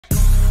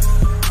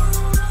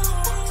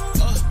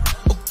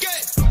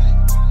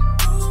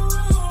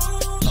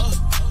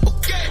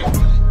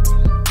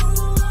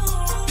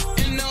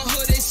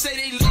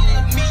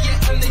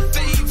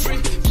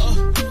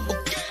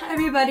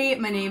everybody,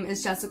 my name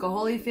is Jessica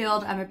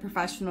Holyfield. I'm a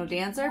professional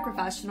dancer,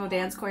 professional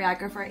dance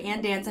choreographer,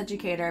 and dance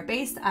educator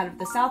based out of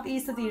the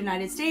southeast of the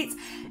United States.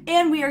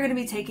 And we are going to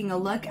be taking a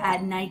look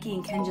at Nike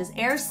and KINJAZ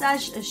Air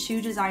Sesh, a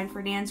shoe designed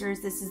for dancers.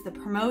 This is the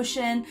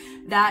promotion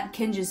that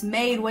KINJAZ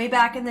made way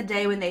back in the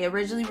day when they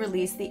originally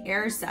released the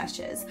Air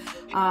Seshes.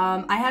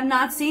 I have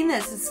not seen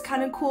this. It's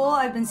kind of cool.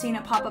 I've been seeing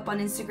it pop up on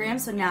Instagram,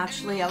 so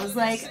naturally I was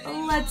like,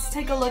 let's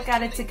take a look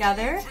at it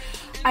together.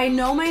 I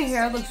know my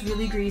hair looks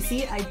really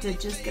greasy. I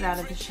did just get out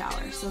of the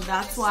shower, so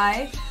that's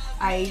why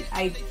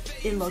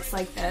it looks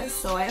like this,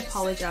 so I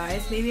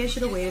apologize. Maybe I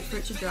should have waited for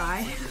it to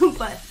dry,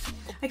 but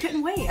I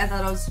couldn't wait. I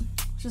thought I was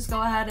just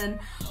go ahead and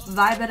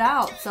vibe it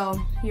out, so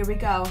here we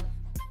go.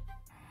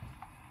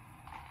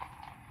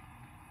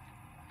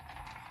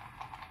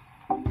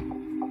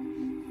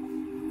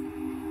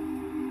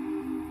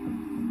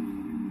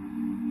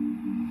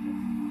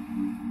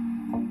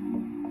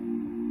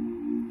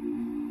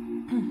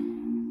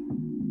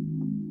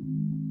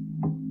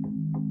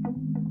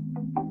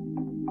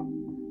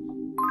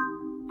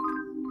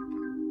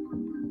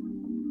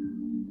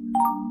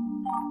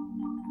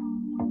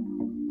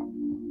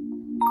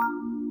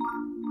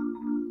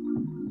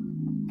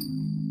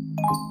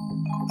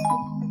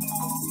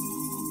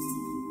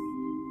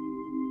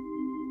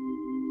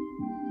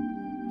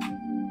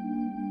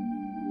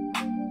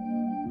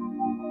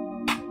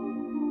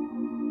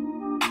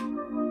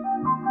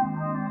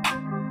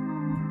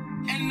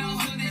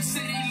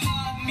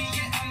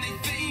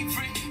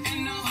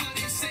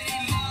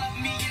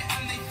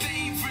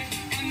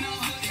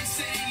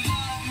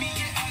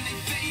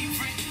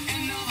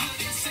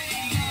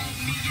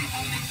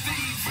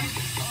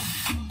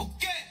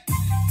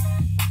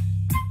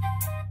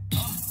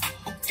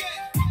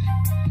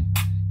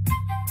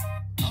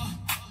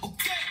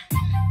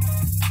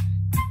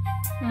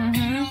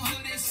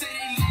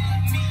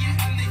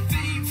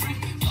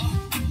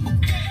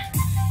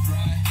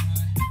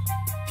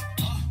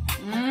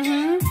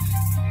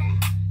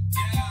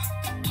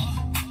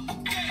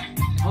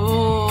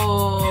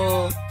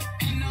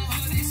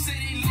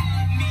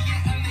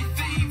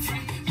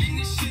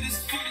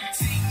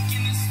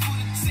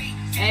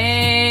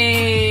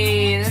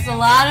 A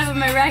lot of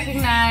them I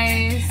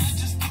recognize,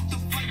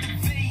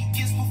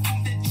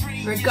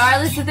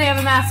 regardless if they have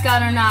a mask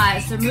on or not.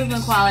 It's their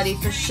movement quality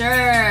for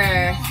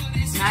sure.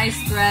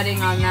 Nice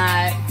threading on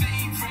that.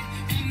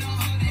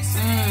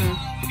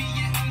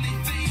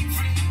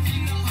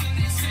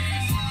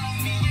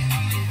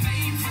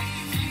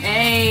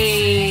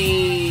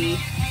 Hey.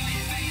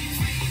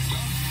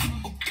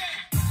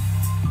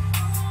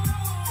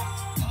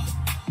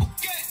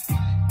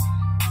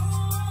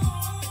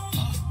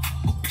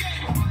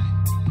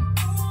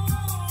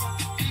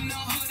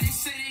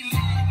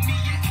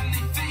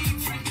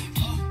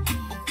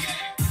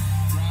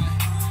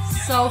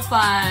 So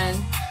fun.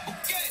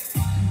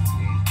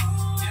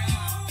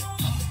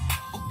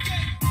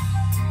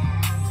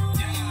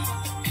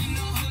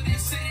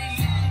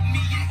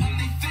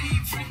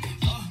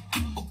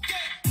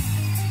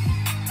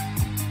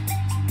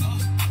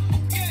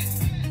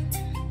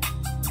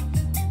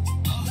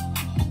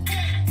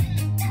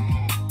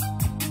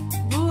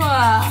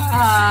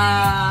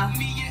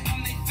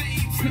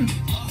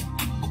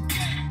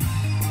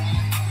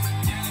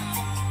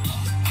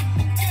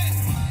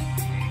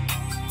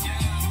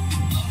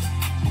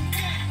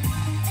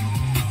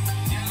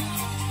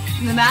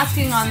 The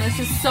masking on this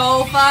is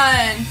so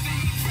fun.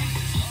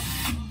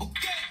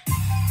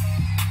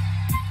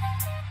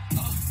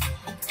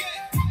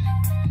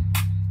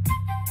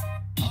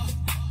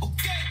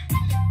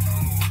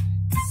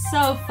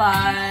 So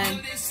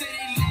fun.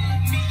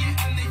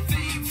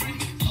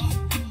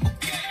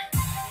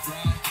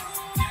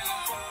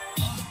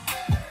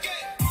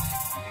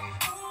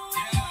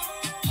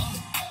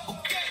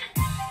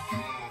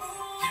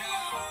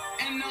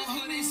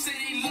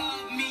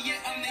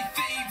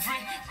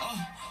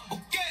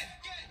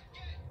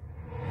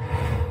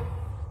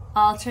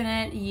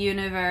 Alternate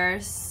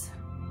universe.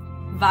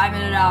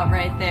 Vibing it out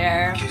right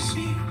there.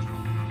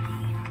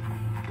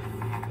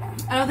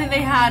 I don't think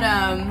they had,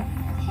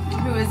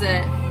 who is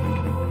it?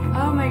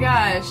 Oh my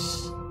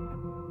gosh.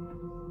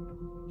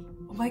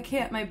 Why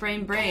can't my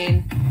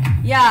brain?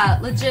 Yeah,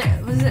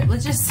 legit, was it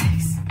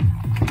logistics?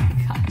 Oh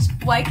my gosh.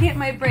 Why can't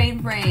my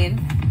brain?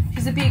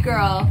 She's a beat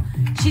girl.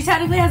 She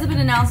technically hasn't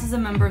been announced as a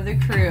member of the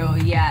crew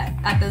yet,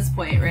 at this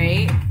point,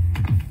 right?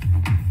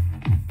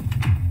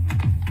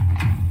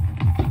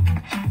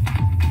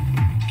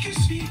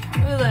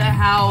 Look at the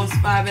house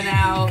vibing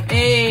out.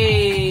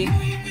 Hey.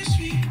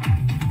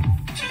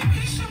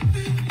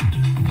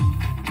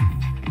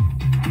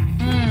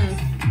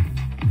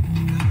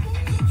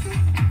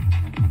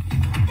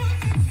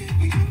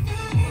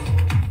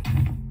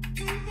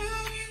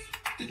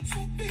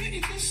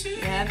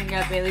 Yeah, we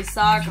got Bailey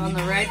Sock on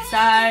the right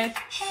side.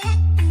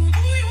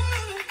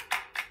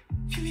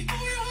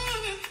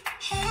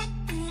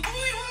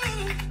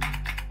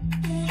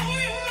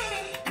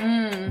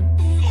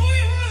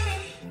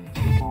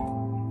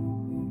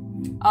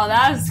 Oh,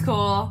 that was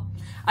cool.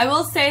 I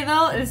will say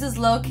though, this is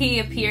low-key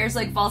appears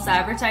like false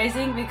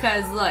advertising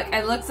because look,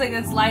 it looks like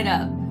it's light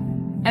up.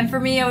 And for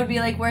me, I would be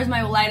like, where's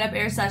my light up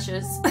air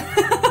sessions?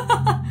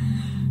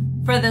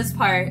 For this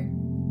part.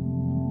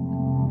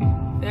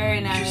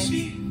 Very nice.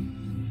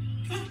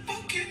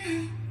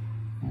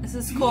 This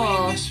is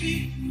cool.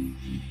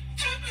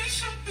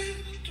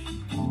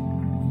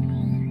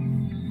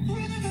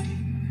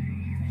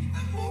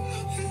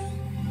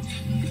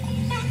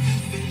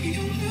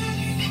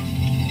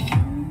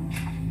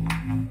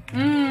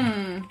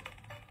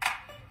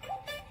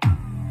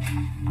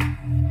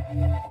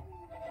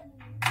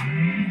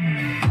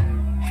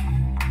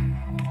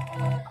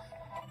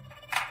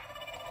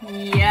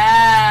 Yeah.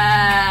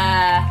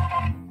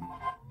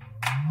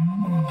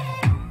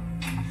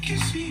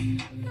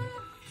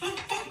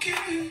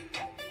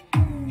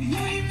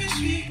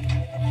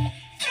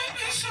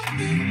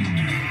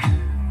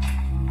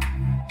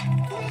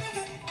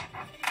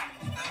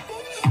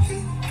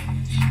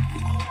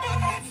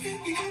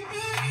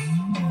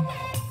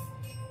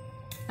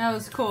 That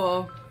was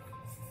cool.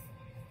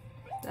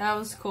 That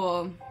was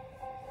cool.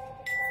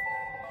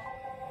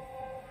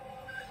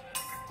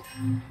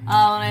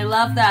 Oh, and I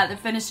love that. They're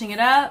finishing it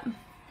up.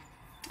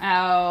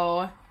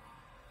 Oh.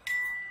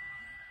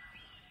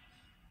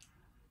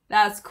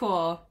 That's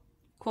cool.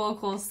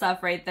 Cool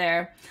stuff right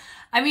there.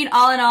 I mean,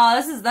 all in all,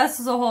 this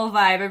is a whole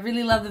vibe. I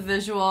really love the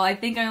visual. I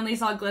think I only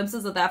saw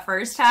glimpses of that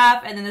first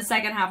half, and then the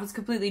second half was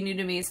completely new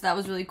to me, so that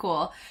was really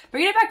cool.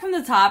 Bringing it back from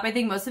the top, I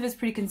think most of it's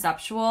pretty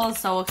conceptual,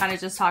 so we'll kind of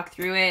just talk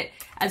through it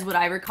as what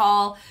I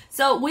recall.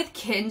 So with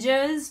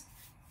KINJAZ,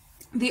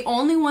 the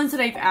only ones that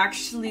I've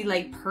actually,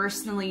 like,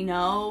 personally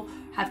know,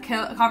 have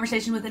a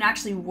conversation with and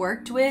actually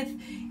worked with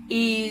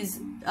is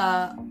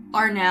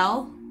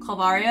Arnel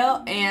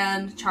Calvario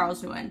and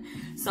Charles Nguyen.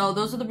 So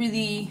those are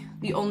the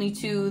only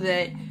two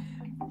that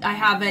I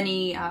have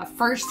any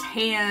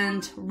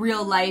first-hand,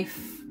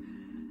 real-life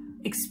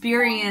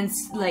experience,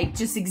 like,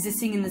 just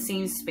existing in the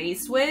same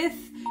space with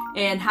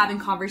and having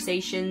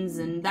conversations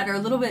and that are a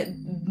little bit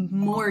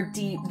more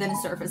deep than a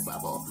surface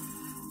level.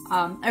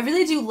 I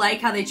really do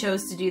like how they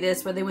chose to do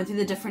this, where they went through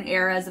the different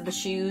eras of the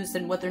shoes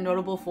and what they're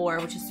notable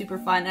for, which is super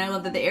fun. And I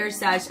love that the Air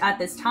Sesh at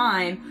this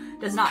time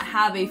does not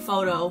have a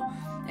photo.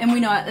 And we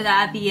know that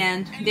at the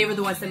end, they were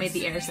the ones that made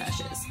the Air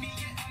Seshes.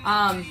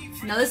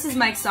 Now this is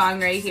Mike's song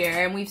right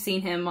here, and we've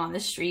seen him on the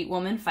Street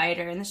Woman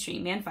Fighter and the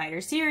Street Man Fighter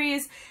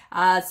series.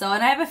 And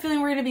I have a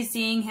feeling we're going to be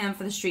seeing him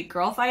for the Street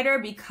Girl Fighter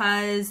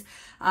because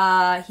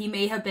he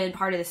may have been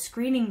part of the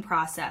screening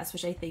process,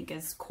 which I think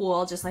is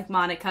cool, just like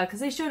Monica, because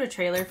they showed a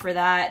trailer for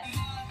that.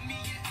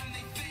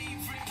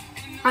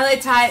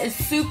 Highlight tie is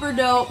super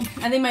dope.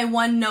 I think my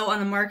one note on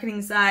the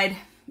marketing side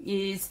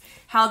is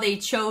how they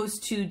chose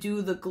to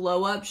do the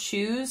glow-up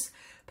shoes.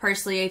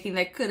 Personally, I think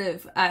that could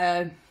have,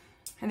 I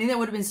think that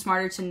would have been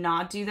smarter to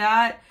not do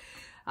that.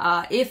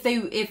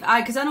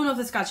 Because I don't know if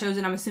this got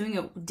chosen. I'm assuming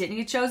it didn't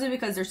get chosen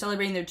because they're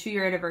celebrating their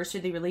 2-year anniversary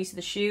of the release of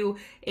the shoe.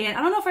 And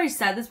I don't know if I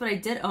said this, but I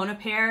did own a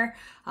pair.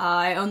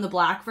 I own the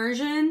black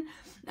version.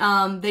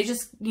 They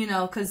just, you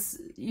know, because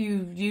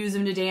you use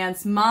them to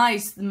dance, my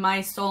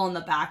sole in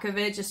the back of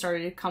it just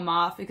started to come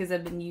off because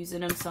I've been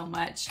using them so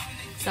much.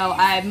 So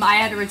I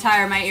had to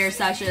retire my Air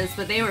Seshes,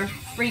 but they were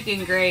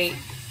freaking great.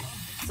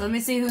 So let me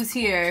see who's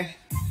here.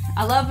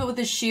 I love it with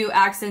the shoe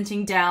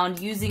accenting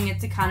down, using it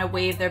to kind of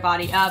wave their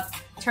body up,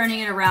 turning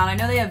it around. I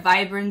know they have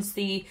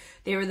Vibrancy.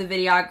 They were the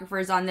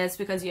videographers on this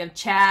because you have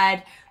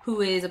Chad,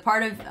 who is a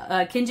part of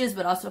KINJAZ,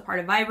 but also a part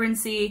of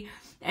Vibrancy.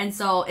 And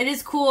so it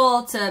is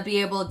cool to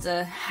be able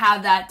to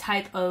have that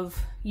type of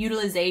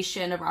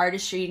utilization of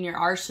artistry in your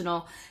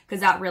arsenal, because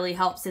that really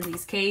helps in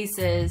these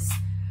cases,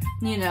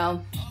 you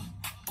know.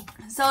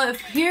 So it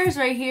appears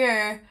right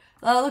here,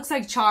 well, it looks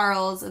like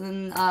Charles, and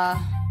then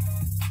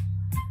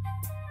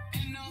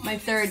my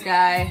third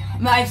guy.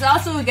 It's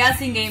also a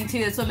guessing game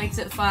too, that's what makes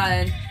it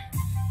fun.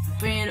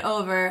 Bring it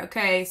over.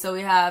 Okay, so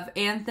we have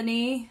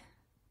Anthony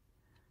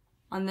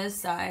on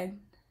this side.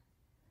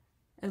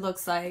 It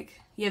looks like.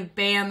 You have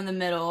Bam in the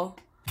middle.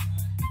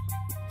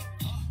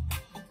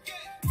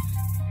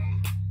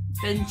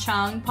 Ben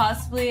Chung,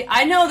 possibly.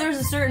 I know there's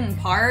a certain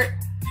part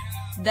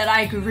that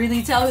I could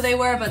really tell who they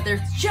were, but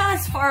they're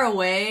just far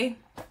away.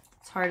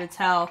 It's hard to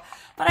tell.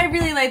 But I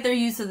really like their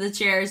use of the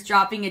chairs,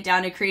 dropping it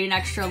down to create an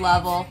extra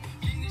level.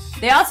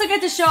 They also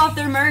get to show off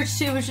their merch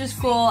too, which is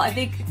cool. I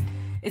think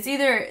it's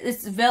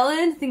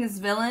Villain. I think it's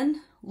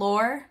Villain.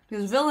 Lore.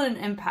 Because Villain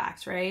and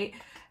Impact, right?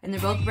 And they're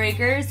both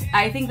breakers.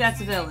 I think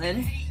that's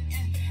Villain.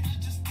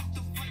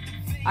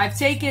 I've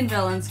taken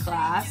Villain's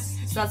class,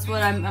 so that's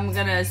what I'm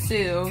gonna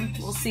assume.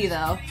 We'll see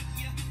though.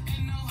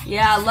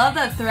 Yeah, I love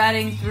that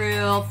threading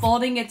through,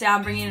 folding it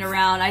down, bringing it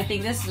around. I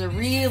think this is a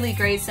really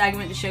great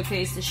segment to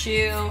showcase the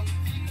shoe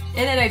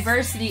and the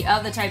diversity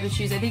of the type of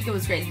shoes. I think it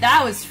was great.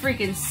 That was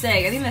freaking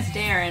sick. I think that's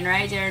Darren,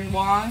 right? Darren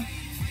Wong.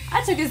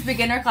 I took his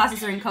beginner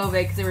classes during COVID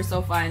because they were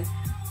so fun.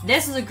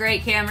 This is a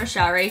great camera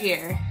shot right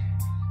here.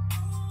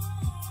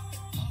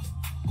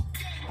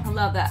 I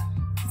love that.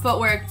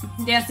 Footwork,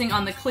 dancing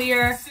on the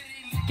clear.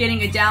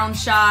 Getting a down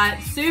shot,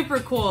 super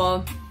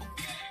cool.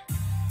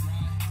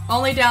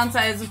 Only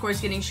downside is, of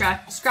course, getting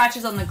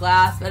scratches on the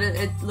glass, but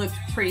it looked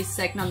pretty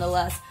sick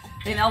nonetheless.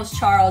 I think that was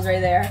Charles right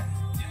there.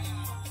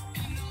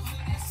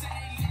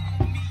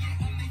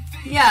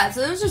 Yeah,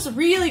 so it was just a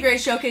really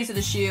great showcase of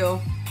the shoe.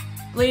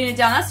 Bleeding it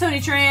down. That's Tony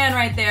Tran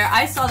right there.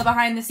 I saw the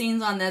behind the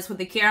scenes on this with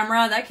the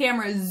camera. That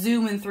camera is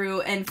zooming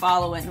through and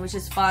following, which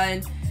is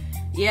fun.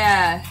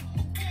 Yeah.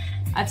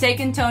 I've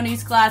taken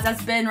Tony's class.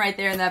 That's Ben right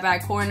there in that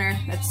back corner.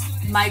 That's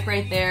Mike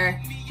right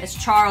there.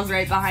 That's Charles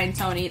right behind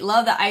Tony.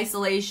 Love the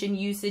isolation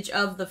usage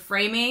of the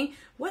framing.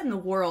 What in the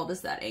world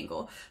is that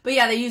angle? But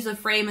yeah, they used a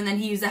frame and then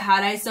he used a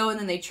hat ISO and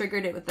then they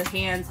triggered it with the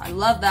hands. I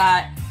love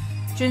that.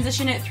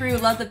 Transition it through.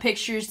 Love the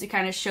pictures to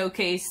kind of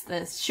showcase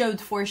the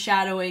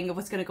foreshadowing of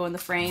what's going to go in the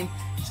frame.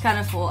 It's kind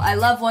of cool. I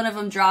love one of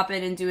them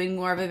dropping and doing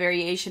more of a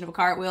variation of a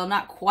cartwheel.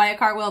 Not quite a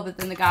cartwheel, but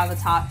then the guy on the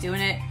top doing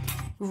it.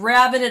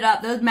 Grabbing it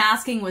up. The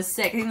masking was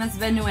sick. I think that's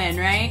Ben Nguyen,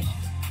 right?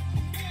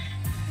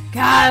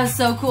 God, it's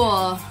so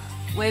cool.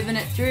 Waving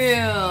it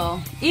through.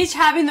 Each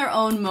having their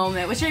own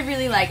moment, which I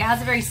really like. It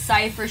has a very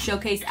Cypher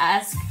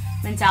Showcase-esque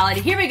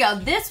mentality. Here we go.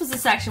 This was a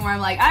section where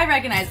I'm like, I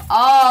recognize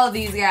all of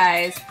these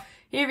guys.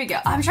 Here we go.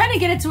 I'm trying to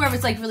get it to where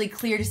it's like really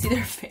clear to see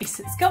their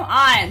faces. Come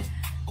on.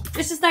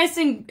 It's just nice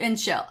and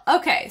chill.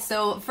 Okay,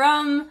 so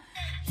from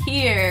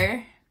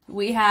here,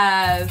 we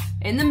have,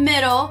 in the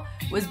middle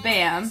was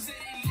Bam.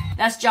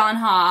 That's John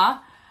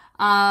Ha.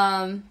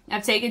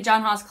 I've taken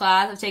John Ha's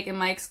class. I've taken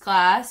Mike's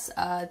class.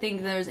 I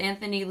think there's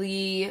Anthony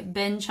Lee,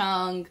 Ben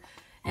Chung,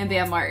 and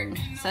Bam Martin.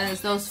 So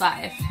it's those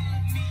 5.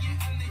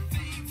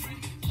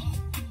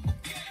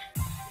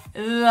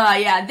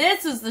 Yeah,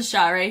 this was the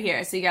shot right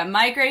here. So you got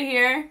Mike right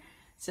here.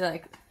 So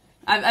like,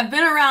 I've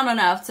been around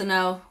enough to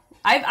know.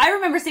 I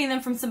remember seeing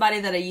them from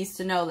somebody that I used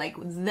to know, like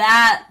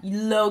that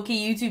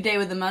low-key YouTube day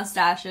with the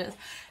mustaches.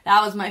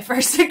 That was my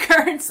first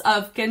occurrence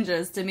of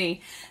KINJAZ to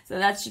me. So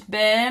that's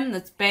Ben,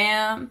 that's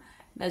Bam,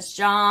 that's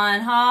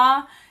John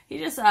Ha. He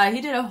just,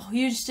 he did a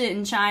huge stint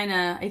in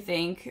China, I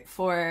think,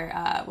 for,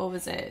 what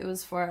was it? It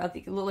was for, I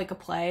think, like a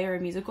play or a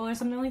musical or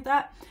something like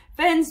that.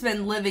 Ben's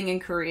been living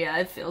in Korea,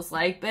 it feels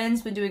like.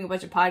 Ben's been doing a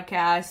bunch of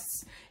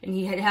podcasts, and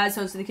he has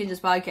hosted the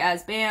KINJAZ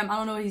podcast. Bam, I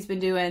don't know what he's been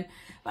doing,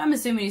 but I'm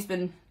assuming he's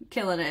been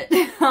killing it.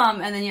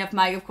 And then you have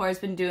Mike, of course,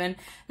 been doing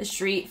the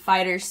Street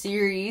Fighter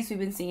series. We've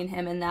been seeing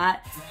him in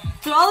that.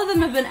 So all of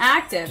them have been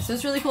active, so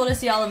it's really cool to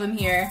see all of them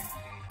here.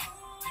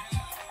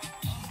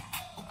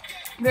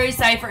 Very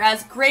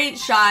Cypher-esque, great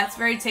shots,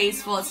 very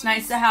tasteful. It's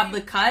nice to have the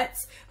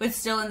cuts, but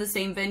still in the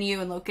same venue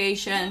and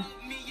location.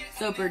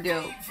 Super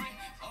dope.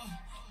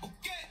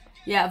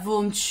 Yeah,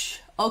 boom.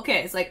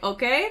 Okay, it's like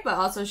okay, but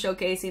also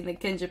showcasing the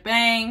KINJAZ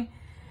bang.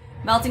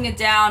 Melting it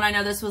down. I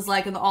know this was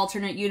like in the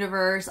alternate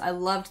universe. I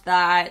loved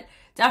that.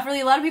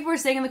 Definitely, a lot of people were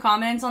saying in the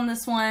comments on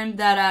this one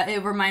that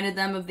it reminded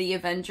them of the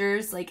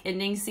Avengers, like,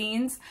 ending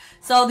scenes.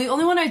 So the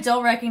only one I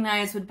don't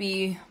recognize would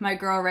be my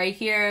girl right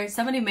here.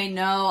 Somebody may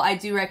know, I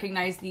do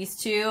recognize these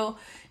two.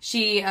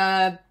 She,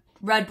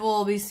 Red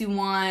Bull BC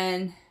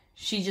won.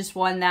 She just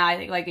won that, I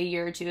think, like a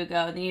year or 2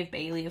 ago. Then you have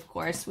Bailey, of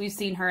course. We've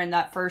seen her in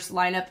that first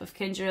lineup of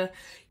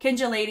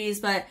KINJAZ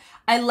ladies. But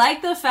I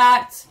like the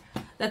fact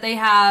that they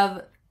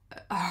have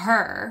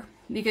her,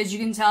 because you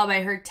can tell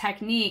by her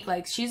technique,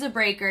 like, she's a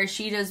breaker.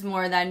 She does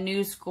more of that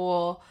new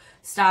school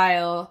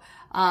style.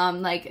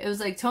 Like, it was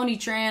like Tony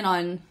Tran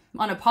on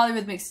a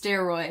polyrhythmic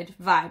steroid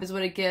vibe is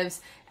what it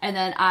gives. And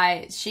then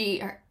I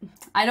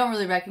don't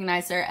really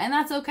recognize her, and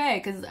that's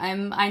okay, because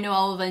I know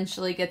I'll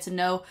eventually get to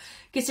know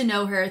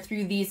her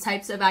through these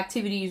types of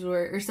activities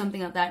or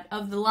something of that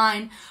of the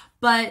line.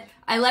 But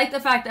I like the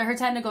fact that her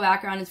technical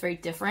background is very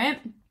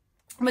different.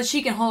 But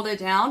she can hold it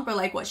down, but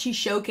like what she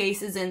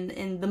showcases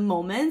in the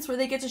moments where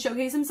they get to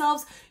showcase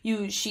themselves,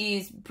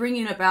 she's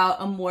bringing about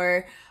a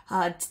more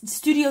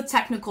studio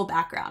technical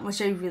background, which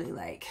I really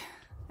like.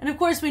 And of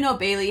course, we know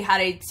Bailey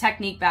had a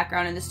technique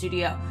background in the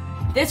studio.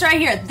 This right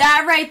here,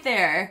 that right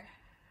there,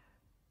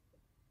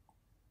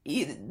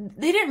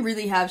 they didn't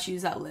really have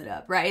shoes that lit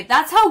up, right?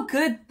 That's how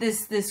good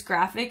this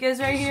graphic is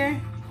right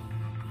here.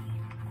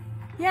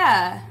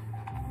 Yeah.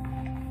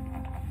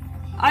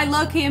 I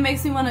low-key, it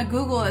makes me want to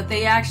Google if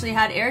they actually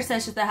had air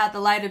sessions that had the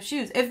light-up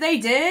shoes. If they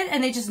did,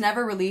 and they just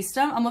never released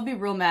them, I'm gonna be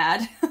real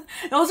mad.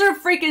 Those are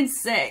freaking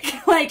sick.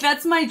 Like,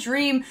 that's my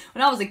dream.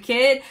 When I was a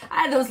kid,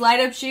 I had those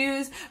light-up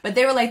shoes, but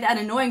they were like that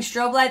annoying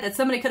strobe light that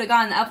somebody could have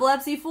gotten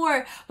epilepsy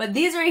for. But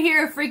these right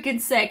here are freaking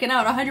sick, and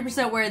I would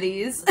 100% wear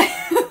these.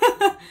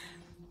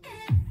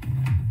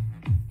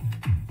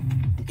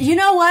 You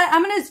know what?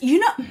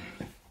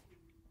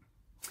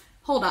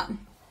 Hold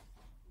on.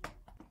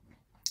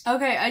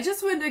 Okay, I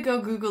just went to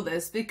go Google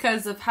this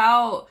because of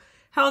how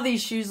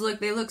these shoes look.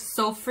 They look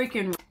so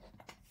freaking...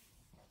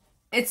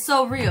 It's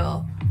so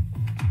real.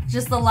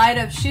 Just the light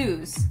up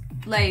shoes.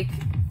 Like,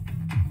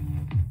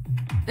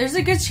 there's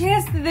a good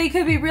chance that they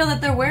could be real,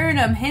 that they're wearing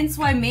them. Hence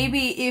why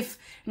maybe if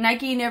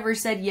Nike never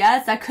said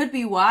yes, that could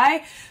be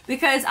why.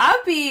 Because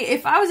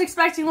if I was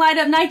expecting light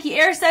up Nike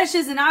Air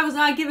Sessions and I was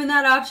not given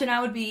that option, I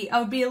would be a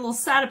little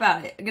sad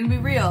about it. I'm gonna be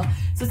real.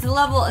 So it's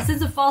a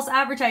sense of false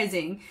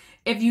advertising.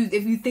 if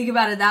you think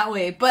about it that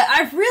way. But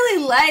I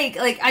really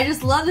like I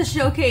just love the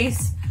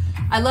showcase.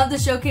 I love the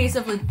showcase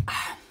of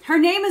her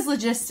name is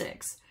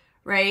Logistics,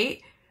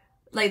 right?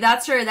 Like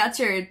that's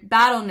her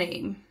battle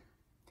name.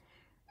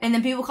 And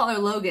then people call her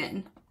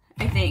Logan,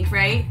 I think,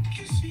 right?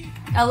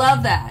 I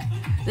love that.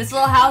 This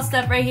little house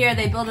step right here,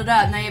 they build it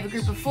up. Now you have a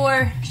group of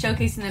 4,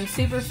 showcasing them,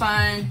 super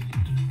fun.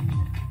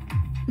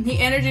 The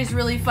energy is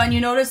really fun. You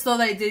notice though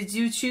that they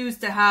do choose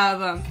to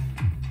have,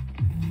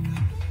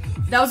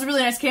 that was a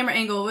really nice camera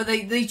angle, where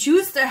they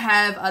choose to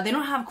have, they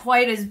don't have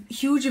quite as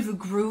huge of a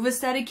groove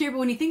aesthetic here, but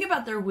when you think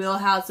about their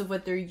wheelhouse of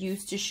what they're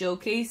used to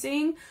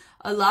showcasing,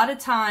 a lot of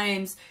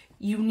times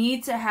you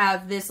need to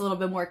have this a little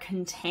bit more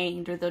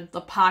contained, or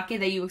the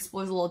pocket that you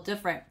explore is a little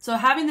different. So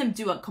having them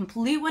do a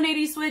complete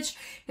 180 switch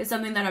is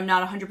something that I'm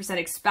not 100%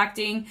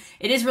 expecting.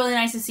 It is really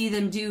nice to see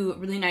them do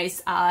really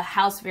nice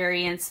house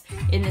variants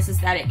in this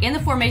aesthetic. And the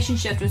formation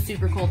shift was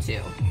super cool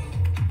too.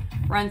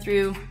 Run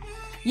through.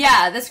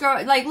 Yeah, this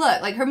girl, like,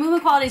 look, like her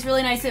movement quality is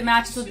really nice. It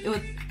matches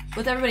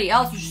with everybody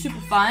else, which is super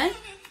fun.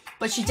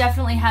 But she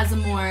definitely has a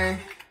more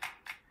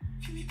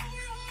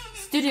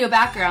studio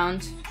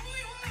background.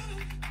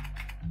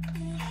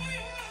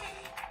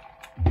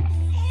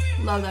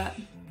 Love that.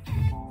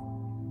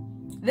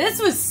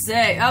 This was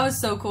sick. That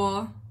was so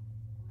cool.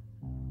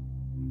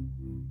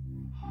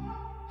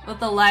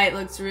 But the light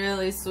looks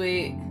really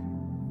sweet.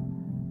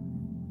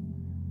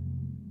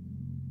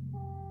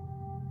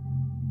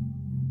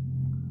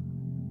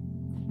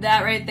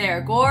 That right there.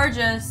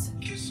 Gorgeous.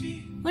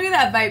 Look at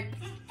that vibe.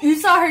 You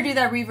saw her do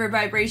that reverb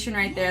vibration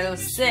right there. That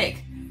was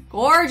sick.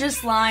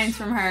 Gorgeous lines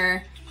from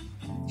her.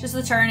 Just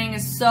the turning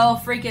is so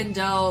freaking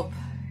dope.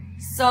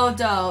 So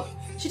dope.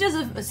 She does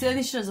I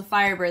think she does a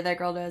Firebird, that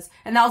girl does.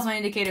 And that was my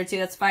indicator too.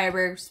 That's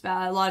Firebird.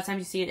 A lot of times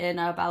you see it in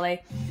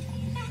ballet.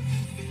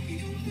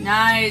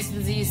 Nice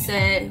Z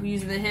sit.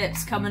 Using the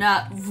hips. Coming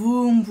up.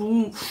 Boom,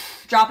 boom.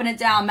 Dropping it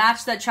down.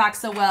 Match that track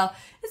so well.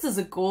 This is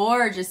a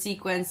gorgeous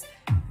sequence.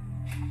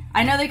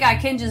 I know they got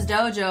KINJAZ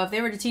dojo. If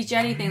they were to teach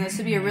anything, this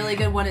would be a really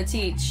good one to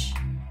teach.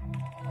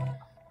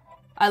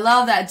 I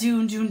love that.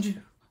 Doon, doon,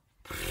 doon.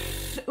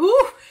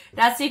 Ooh,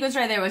 that sequence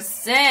right there was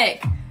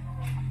sick.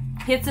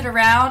 Hits it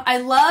around. I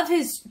love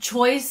his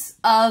choice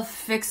of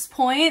fixed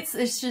points.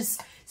 It's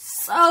just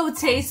so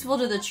tasteful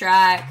to the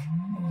track.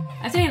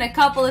 I've taken a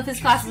couple of his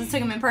classes. I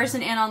took them in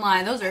person and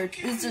online.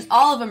 It's just,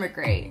 all of them are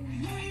great.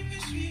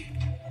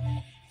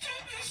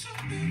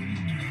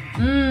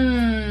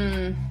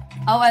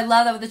 Oh, I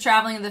love that with the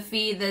traveling of the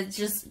feet, that's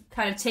just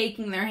kind of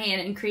taking their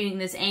hand and creating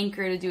this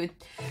anchor to do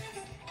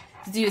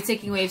a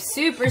ticking wave.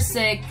 Super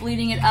sick,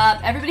 bleeding it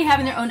up. Everybody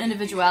having their own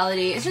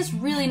individuality. It's just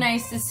really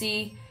nice to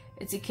see.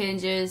 It's a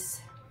KINJAZ.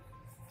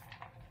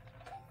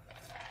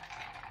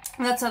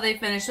 That's how they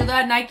finish. So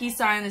that Nike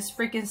sign is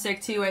freaking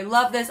sick too. I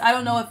love this. I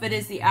don't know if it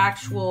is the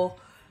actual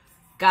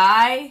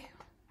guy.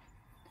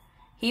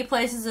 He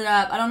places it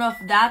up. I don't know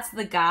if that's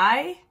the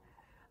guy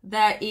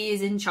that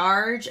is in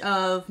charge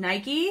of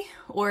Nike,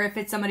 or if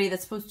it's somebody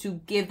that's supposed to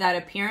give that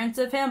appearance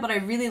of him, but I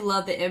really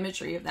love the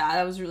imagery of that.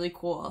 That was really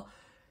cool.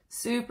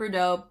 Super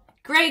dope.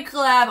 Great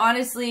collab,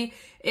 honestly.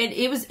 It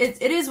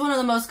is one of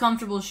the most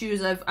comfortable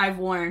shoes I've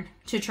worn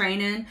to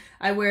train in.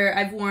 I've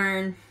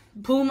worn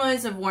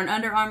Pumas, I've worn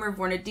Under Armour, I've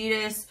worn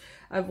Adidas,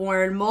 I've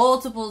worn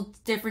multiple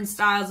different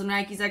styles of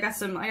Nikes. I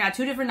got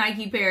 2 different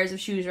Nike pairs of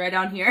shoes right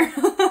down here.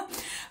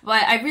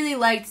 But I really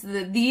liked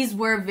these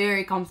were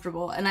very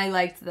comfortable and I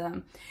liked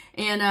them.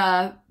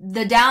 And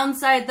the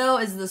downside though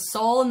is the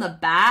sole in the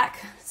back.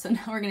 So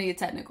now we're gonna get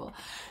technical.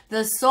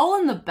 The sole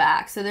in the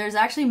back. So there's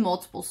actually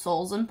multiple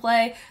soles in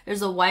play.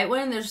 There's a white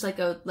one. There's like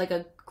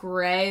a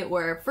gray,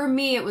 or for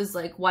me it was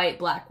like white,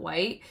 black,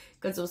 white,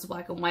 because it was a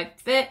black and white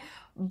fit.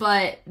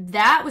 But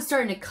that was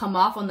starting to come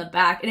off on the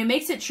back, and it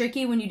makes it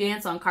tricky when you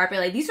dance on carpet.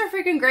 Like, these are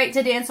freaking great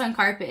to dance on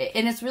carpet,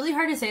 and it's really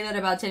hard to say that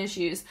about tennis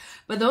shoes,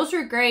 but those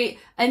were great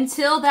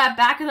until that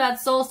back of that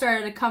sole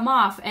started to come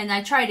off. And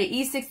I tried to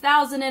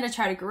E6000 it, I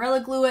tried to Gorilla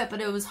Glue it, but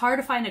it was hard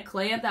to find a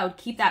clamp that would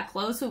keep that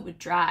closed so it would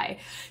dry.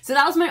 So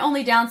that was my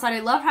only downside. I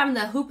love having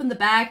the hoop in the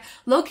back.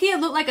 Low-key, it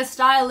looked like a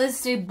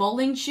stylistic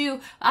bowling shoe.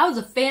 I was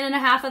a fan and a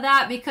half of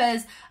that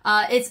because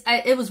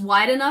it was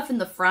wide enough in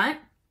the front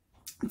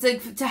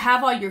to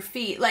have all your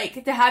feet,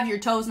 like to have your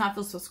toes not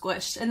feel so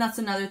squished. And that's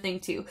another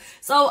thing too.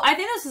 So I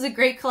think this is a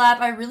great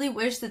collab. I really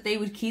wish that they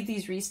would keep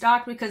these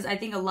restocked because I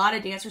think a lot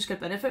of dancers could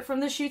benefit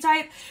from this shoe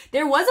type.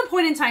 There was a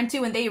point in time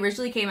too when they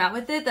originally came out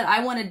with it that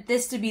I wanted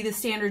this to be the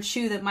standard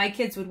shoe that my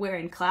kids would wear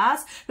in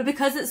class, but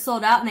because it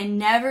sold out and they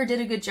never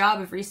did a good job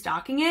of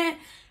restocking it,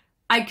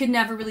 I could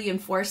never really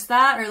enforce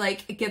that or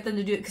like get them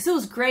to do it, because it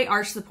was great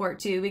arch support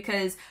too,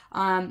 because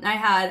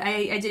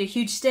I did a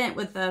huge stint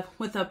with a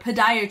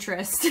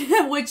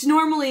podiatrist, which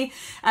normally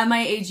at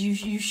my age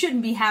you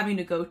shouldn't be having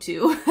to go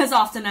to as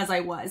often as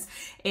I was.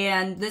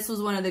 And this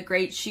was one of the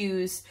great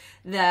shoes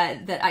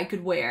that I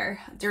could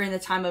wear during the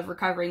time of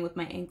recovering with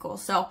my ankle.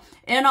 So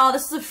in all,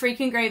 this is a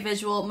freaking great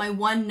visual. My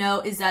one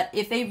note is that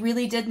if they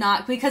really did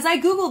not, because I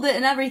Googled it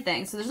and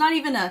everything, so there's not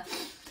even a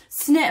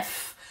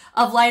sniff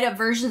of light up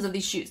versions of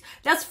these shoes.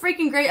 That's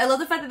freaking great. I love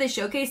the fact that they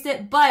showcased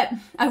it, but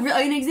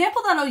an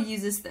example that I'll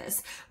use is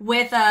this.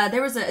 With,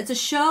 it's a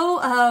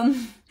show,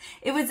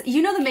 it was,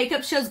 you know, the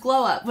makeup shows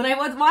Glow Up. When I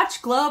would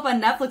watch Glow Up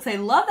on Netflix, I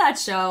love that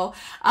show.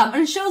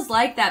 And shows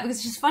like that because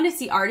it's just fun to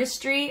see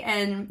artistry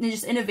and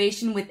just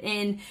innovation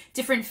within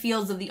different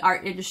fields of the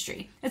art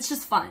industry. It's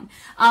just fun.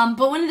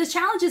 But one of the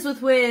challenges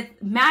with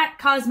MAC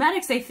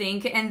Cosmetics, I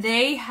think, and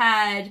they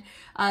had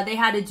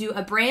to do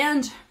a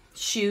brand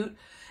shoot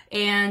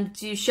and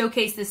to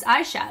showcase this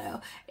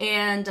eyeshadow.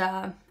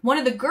 And one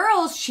of the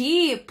girls,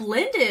 she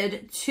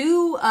blended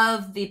two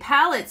of the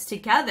palettes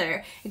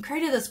together and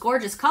created this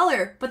gorgeous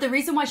color. But the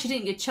reason why she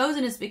didn't get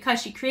chosen is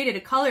because she created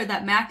a color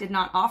that MAC did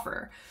not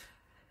offer.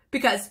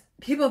 Because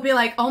people will be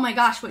like, oh my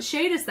gosh, what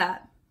shade is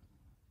that?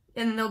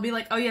 And then they'll be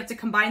like, oh, you have to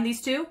combine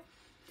these two?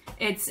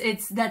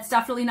 That's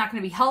definitely not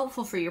going to be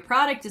helpful for your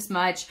product as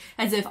much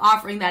as if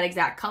offering that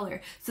exact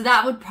color. So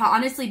that would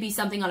honestly be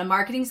something on a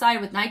marketing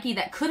side with Nike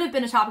that could have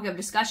been a topic of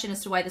discussion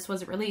as to why this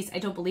wasn't released. I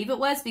don't believe it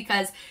was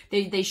because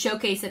they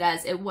showcase it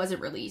as it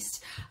wasn't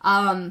released.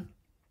 That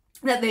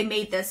they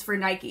made this for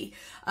Nike.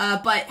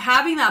 But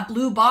having that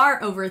blue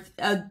bar over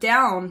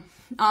down,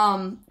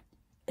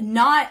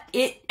 not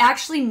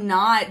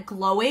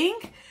glowing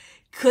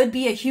could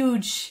be a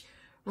huge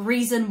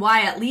reason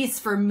why, at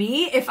least for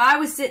me, if I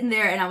was sitting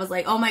there and I was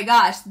like, oh my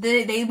gosh,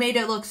 they made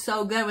it look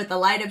so good with the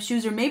light up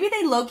shoes, or maybe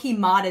they low-key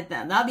modded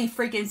them. That'd be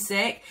freaking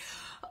sick.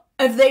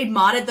 If they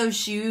modded those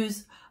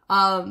shoes,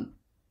 then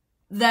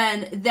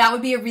that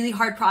would be a really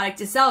hard product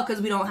to sell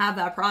because we don't have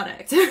that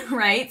product,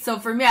 right? So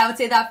for me, I would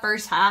say that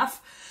first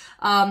half.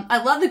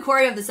 I love the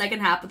choreo of the second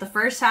half, but the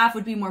first half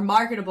would be more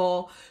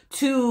marketable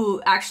to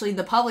actually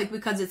the public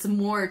because it's a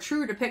more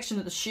true depiction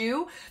of the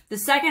shoe. The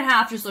second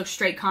half just looks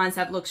straight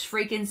concept, looks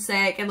freaking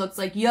sick. It looks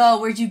like, yo,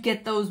 where'd you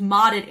get those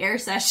modded air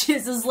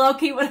sessions is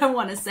low-key what I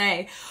want to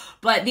say.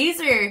 But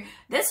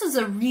this was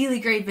a really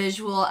great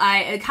visual.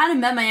 It kind of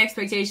met my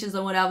expectations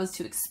on what I was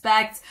to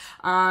expect.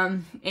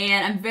 And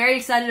I'm very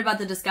excited about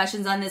the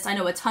discussions on this. I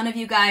know a ton of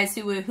you guys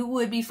who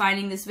would be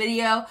finding this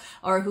video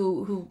or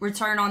who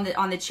return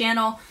on the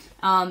channel.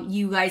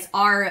 You guys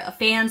are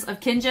fans of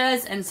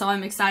KINJAZ, and so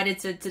I'm excited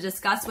to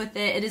discuss with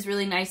it. It is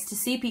really nice to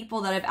see people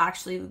that I've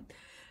actually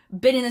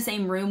been in the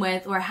same room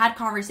with or had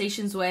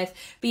conversations with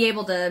be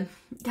able to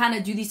kind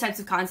of do these types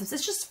of concepts.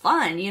 It's just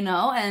fun, you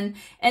know, and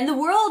the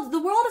world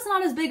is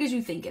not as big as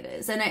you think it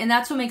is. And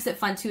that's what makes it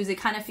fun too, is it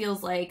kind of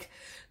feels like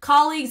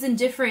colleagues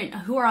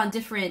who are on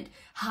different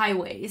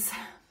highways,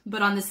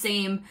 but in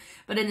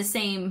the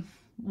same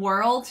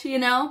world, you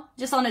know,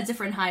 just on a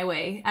different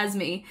highway as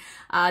me,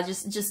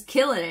 just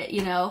killing it,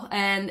 you know,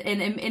 and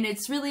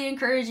it's really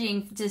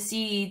encouraging to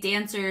see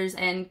dancers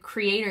and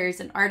creators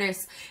and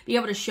artists be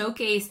able to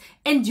showcase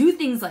and do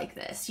things like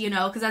this, you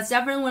know, because that's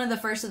definitely one of the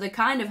first of the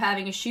kind of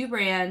having a shoe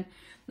brand,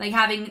 like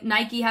having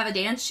Nike have a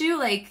dance shoe,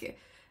 like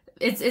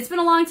it's been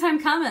a long time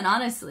coming,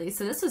 honestly.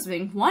 So this has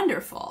been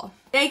wonderful.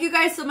 Thank you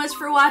guys so much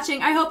for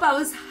watching. I hope I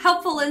was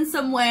helpful in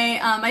some way.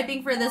 I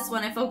think for this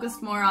one, I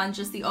focused more on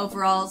just the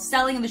overall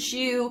selling of the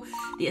shoe,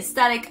 the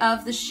aesthetic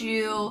of the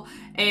shoe,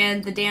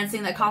 and the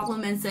dancing that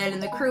complements it,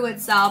 and the crew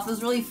itself. It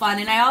was really fun.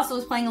 And I also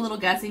was playing a little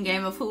guessing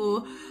game of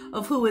who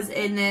was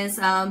in this.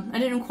 I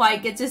didn't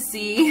quite get to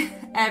see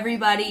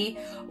everybody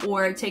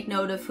or take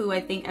note of who I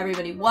think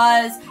everybody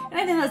was, and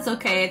I think that's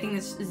okay. I think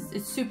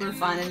it's super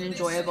fun and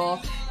enjoyable.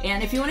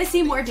 And if you want to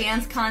see more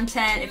dance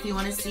content, if you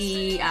want to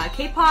see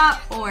K-pop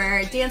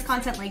or dance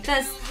content like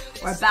this,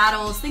 or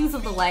battles, things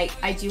of the like,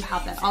 I do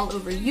have that all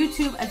over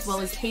YouTube as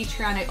well as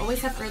Patreon. I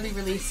always have early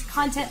release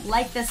content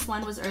like this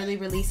one was early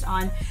released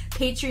on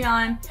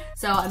Patreon.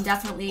 So I'm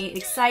definitely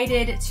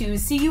excited to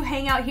see you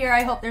hang out here.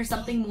 I hope there's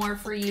something more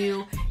for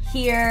you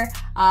here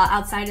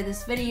outside of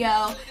this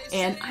video.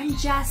 And I'm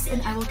Jess,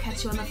 and I will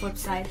catch you on the flip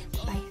side.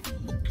 Bye.